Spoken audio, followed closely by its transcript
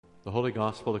The Holy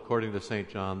Gospel according to St.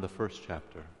 John, the first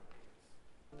chapter.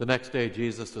 The next day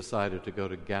Jesus decided to go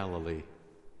to Galilee.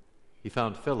 He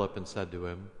found Philip and said to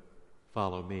him,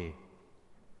 "Follow me."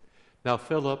 Now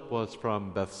Philip was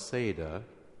from Bethsaida,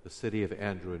 the city of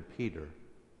Andrew and Peter.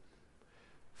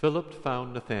 Philip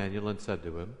found Nathanael and said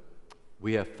to him,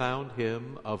 "We have found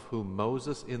him of whom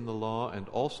Moses in the law and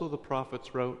also the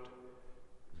prophets wrote,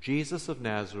 Jesus of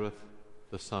Nazareth,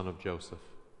 the son of Joseph."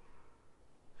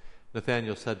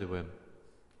 Nathanael said to him,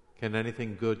 "Can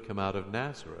anything good come out of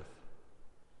Nazareth?"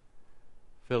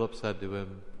 Philip said to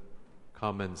him,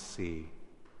 "Come and see."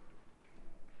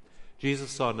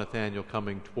 Jesus saw Nathanael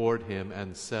coming toward him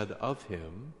and said of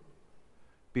him,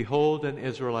 "Behold an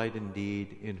Israelite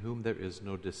indeed, in whom there is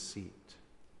no deceit."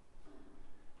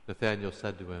 Nathanael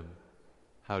said to him,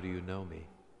 "How do you know me?"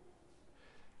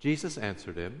 Jesus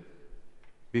answered him,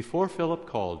 "Before Philip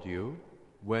called you,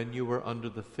 when you were under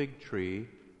the fig tree,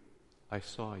 I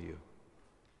saw you."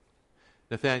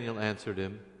 Nathanael answered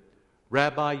him,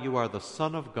 "Rabbi, you are the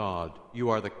Son of God. You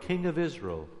are the King of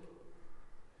Israel."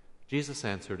 Jesus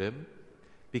answered him,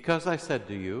 "Because I said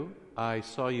to you, I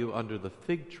saw you under the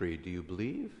fig tree, do you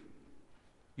believe?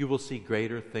 You will see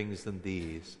greater things than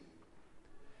these."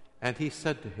 And he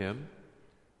said to him,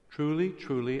 "Truly,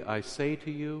 truly, I say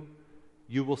to you,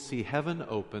 you will see heaven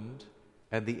opened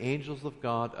and the angels of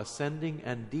God ascending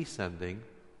and descending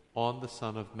on the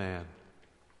Son of Man."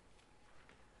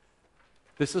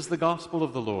 This is the gospel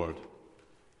of the Lord.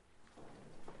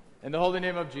 In the holy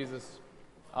name of Jesus,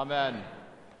 amen.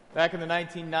 Back in the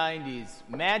 1990s,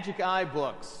 Magic Eye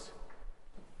books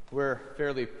were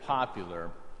fairly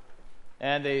popular,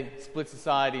 and they split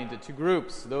society into two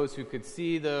groups, those who could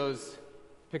see those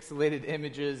pixelated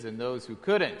images and those who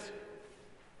couldn't.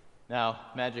 Now,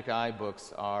 Magic Eye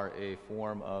books are a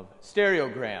form of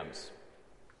stereograms,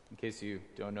 in case you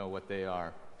don't know what they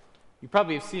are. You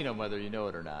probably have seen them whether you know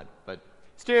it or not, but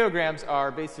stereograms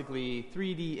are basically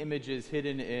 3D images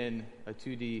hidden in a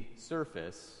 2D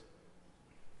surface,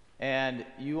 and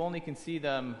you only can see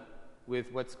them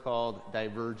with what's called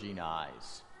diverging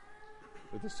eyes,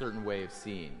 with a certain way of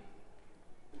seeing.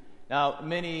 Now,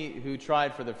 many who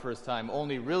tried for the first time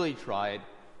only really tried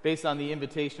based on the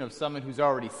invitation of someone who's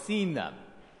already seen them,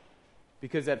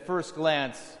 because at first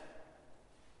glance,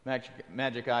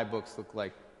 Magic Eye books look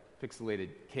like pixelated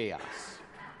chaos.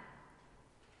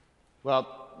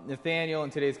 Well, Nathanael in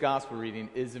today's gospel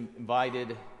reading is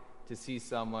invited to see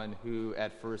someone who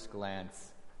at first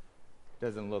glance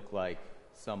doesn't look like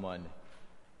someone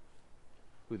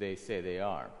who they say they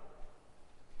are.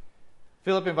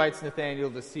 Philip invites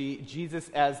Nathanael to see Jesus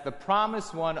as the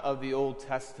promised one of the Old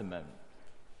Testament,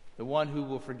 the one who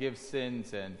will forgive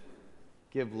sins and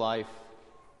give life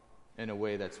in a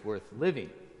way that's worth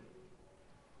living.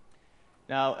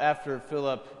 Now, after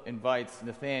Philip invites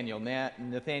Nathanael,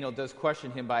 Nathanael does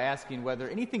question him by asking whether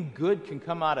anything good can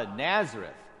come out of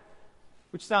Nazareth,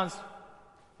 which sounds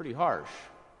pretty harsh.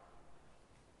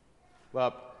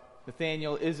 Well,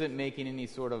 Nathanael isn't making any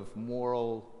sort of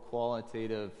moral,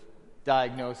 qualitative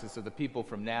diagnosis of the people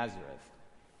from Nazareth.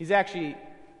 He's actually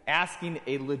asking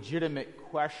a legitimate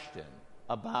question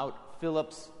about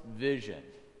Philip's vision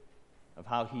of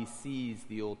how he sees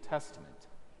the Old Testament.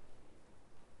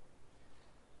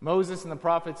 Moses and the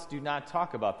prophets do not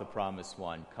talk about the promised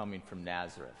one coming from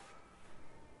Nazareth.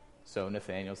 So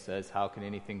Nathanael says, "How can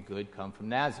anything good come from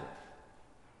Nazareth?"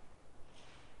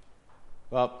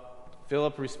 Well,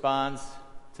 Philip responds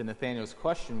to Nathanael's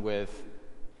question with,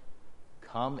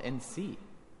 "Come and see."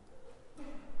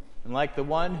 And like the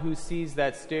one who sees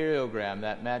that stereogram,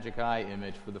 that Magic Eye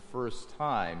image for the first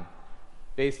time,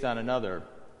 based on another,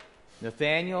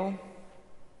 Nathanael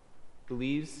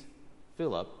believes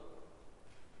Philip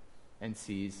and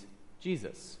sees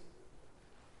Jesus.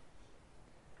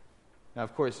 Now,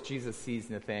 of course, Jesus sees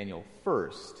Nathanael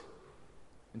first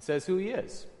and says who he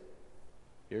is.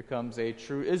 Here comes a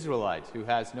true Israelite who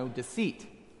has no deceit.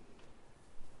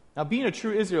 Now, being a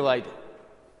true Israelite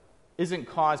isn't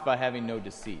caused by having no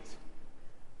deceit.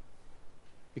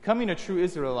 Becoming a true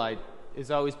Israelite is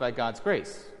always by God's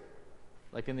grace.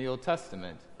 Like in the Old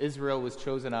Testament, Israel was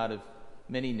chosen out of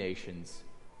many nations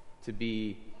to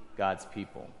be God's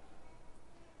people.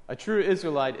 A true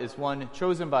Israelite is one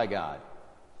chosen by God,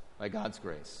 by God's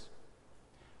grace.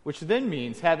 Which then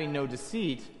means having no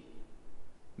deceit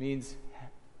means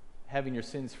having your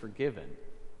sins forgiven.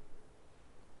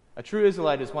 A true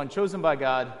Israelite is one chosen by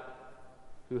God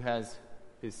who has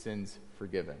his sins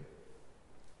forgiven.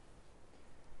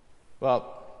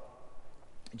 Well,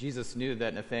 Jesus knew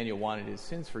that Nathanael wanted his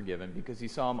sins forgiven because he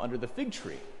saw him under the fig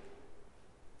tree.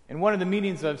 And one of the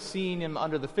meanings of seeing him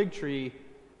under the fig tree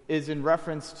is in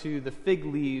reference to the fig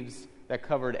leaves that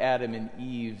covered Adam and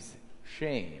Eve's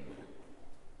shame.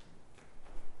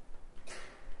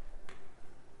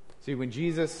 See, when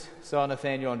Jesus saw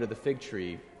Nathanael under the fig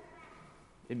tree,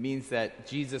 it means that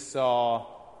Jesus saw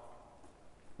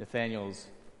Nathanael's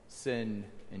sin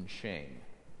and shame.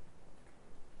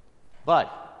 But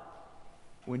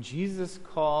when Jesus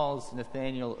calls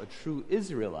Nathanael a true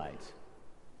Israelite,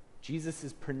 Jesus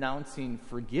is pronouncing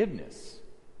forgiveness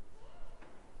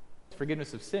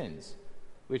of sins,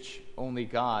 which only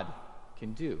God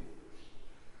can do.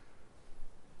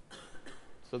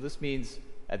 So this means,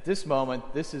 at this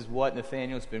moment, this is what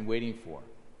Nathanael's been waiting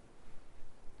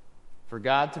for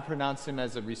God to pronounce him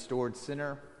as a restored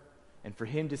sinner, and for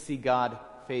him to see God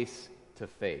face to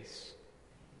face.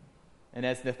 And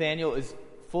as Nathanael is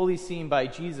fully seen by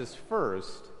Jesus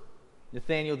first,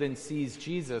 Nathanael then sees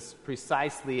Jesus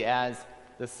precisely as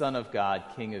the Son of God,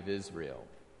 King of Israel.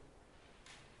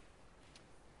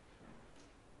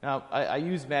 Now, I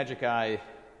use Magic Eye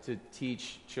to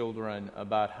teach children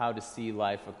about how to see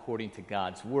life according to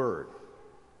God's Word.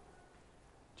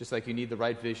 Just like you need the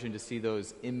right vision to see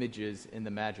those images in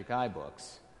the Magic Eye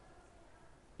books,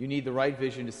 you need the right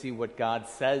vision to see what God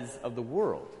says of the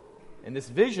world. And this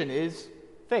vision is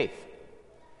faith.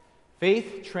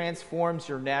 Faith transforms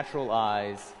your natural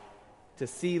eyes to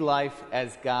see life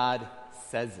as God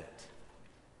says it.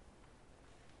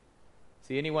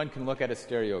 See, anyone can look at a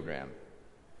stereogram,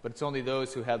 but it's only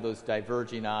those who have those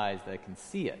diverging eyes that can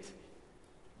see it.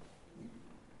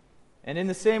 And in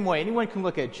the same way, anyone can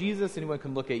look at Jesus, anyone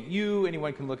can look at you,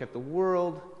 anyone can look at the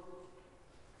world,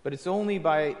 but it's only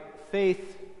by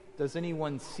faith does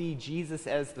anyone see Jesus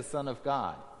as the Son of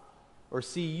God, or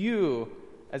see you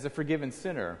as a forgiven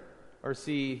sinner, or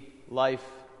see life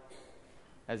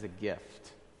as a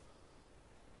gift.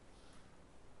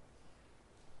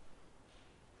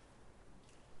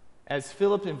 As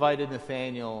Philip invited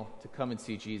Nathanael to come and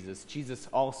see Jesus, Jesus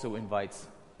also invites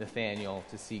Nathanael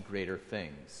to see greater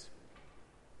things.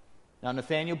 Now,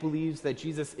 Nathanael believes that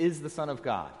Jesus is the Son of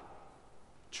God,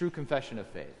 true confession of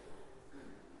faith.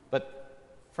 But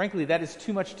frankly, that is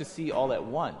too much to see all at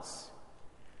once.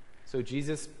 So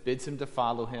Jesus bids him to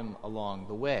follow him along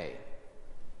the way.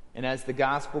 And as the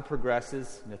gospel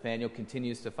progresses, Nathanael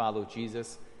continues to follow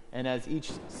Jesus. And as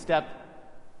each step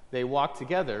they walk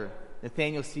together,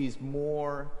 Nathanael sees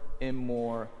more and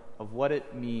more of what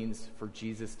it means for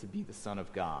Jesus to be the Son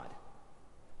of God,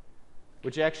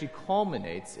 which actually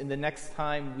culminates in the next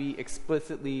time we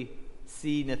explicitly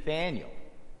see Nathanael.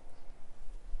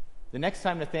 The next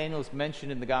time Nathanael is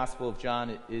mentioned in the Gospel of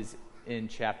John is in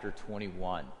chapter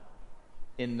 21,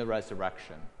 in the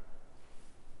resurrection.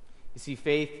 You see,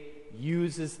 faith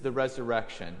uses the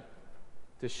resurrection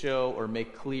to show or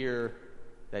make clear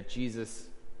that Jesus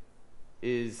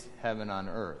is heaven on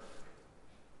earth.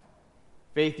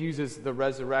 Faith uses the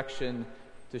resurrection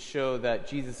to show that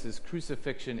Jesus'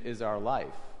 crucifixion is our life.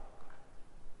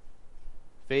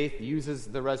 Faith uses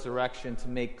the resurrection to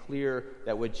make clear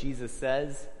that what Jesus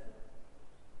says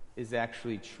is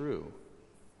actually true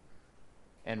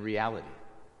and reality.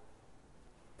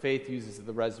 Faith uses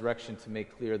the resurrection to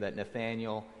make clear that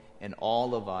Nathanael and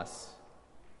all of us,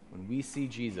 when we see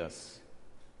Jesus,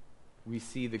 we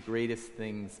see the greatest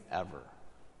things ever.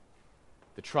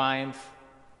 The triumph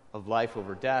of life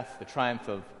over death, the triumph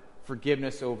of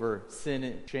forgiveness over sin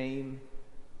and shame,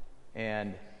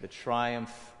 and the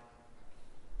triumph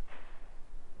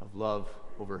of love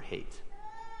over hate.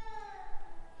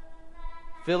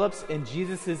 Philip's and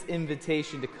Jesus'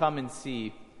 invitation to come and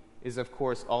see is, of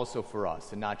course, also for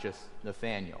us, and not just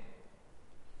Nathanael.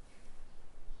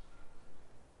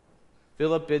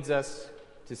 Philip bids us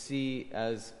to see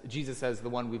as Jesus as the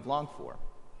one we've longed for,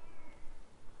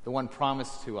 the one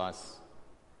promised to us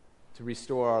to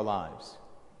restore our lives,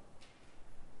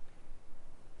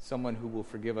 someone who will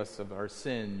forgive us of our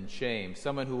sin and shame,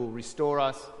 someone who will restore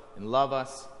us and love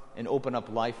us and open up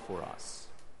life for us.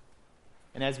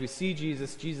 And as we see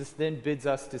Jesus, Jesus then bids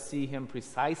us to see him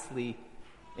precisely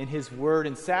in his word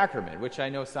and sacrament, which I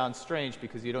know sounds strange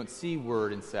because you don't see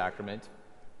word and sacrament,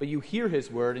 but you hear his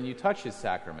word and you touch his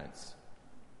sacraments.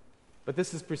 But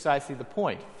this is precisely the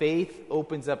point. Faith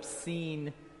opens up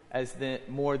seeing as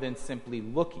more than simply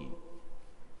looking.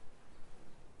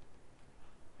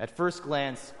 At first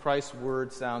glance, Christ's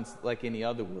word sounds like any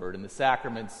other word, and the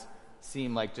sacraments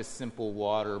seem like just simple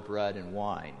water, bread, and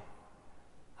wine.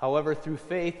 However, through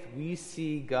faith, we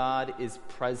see God is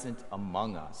present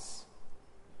among us,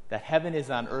 that heaven is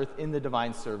on earth in the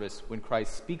divine service when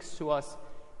Christ speaks to us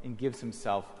and gives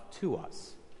himself to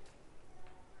us.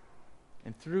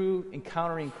 And through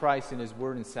encountering Christ in his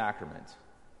word and sacrament,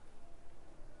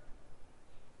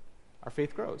 our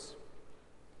faith grows,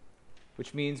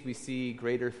 which means we see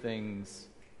greater things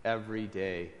every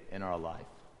day in our life.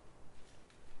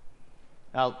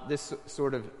 Now, this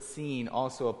sort of scene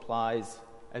also applies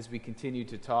as we continue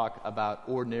to talk about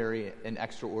ordinary and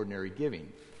extraordinary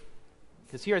giving.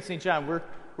 Because here at St. John,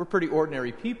 we're pretty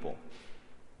ordinary people.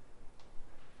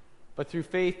 But through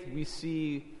faith, we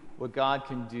see what God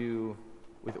can do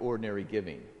with ordinary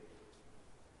giving.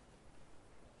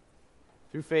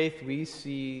 Through faith, we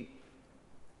see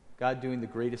God doing the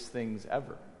greatest things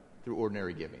ever through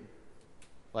ordinary giving,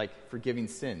 like forgiving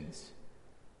sins,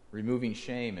 removing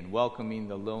shame, and welcoming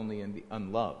the lonely and the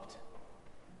unloved.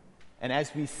 And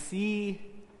as we see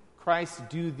Christ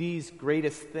do these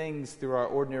greatest things through our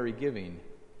ordinary giving,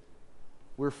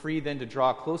 we're free then to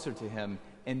draw closer to him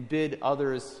and bid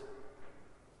others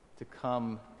to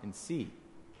come and see.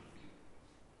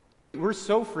 We're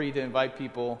so free to invite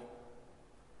people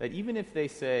that even if they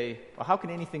say, well, how can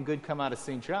anything good come out of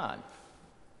St. John?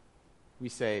 We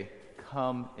say,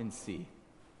 come and see.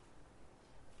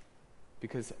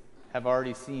 Because have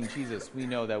already seen Jesus, we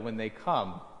know that when they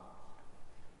come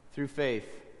through faith,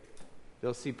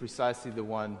 they'll see precisely the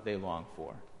one they long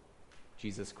for,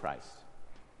 Jesus Christ.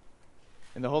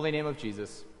 In the holy name of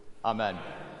Jesus, amen.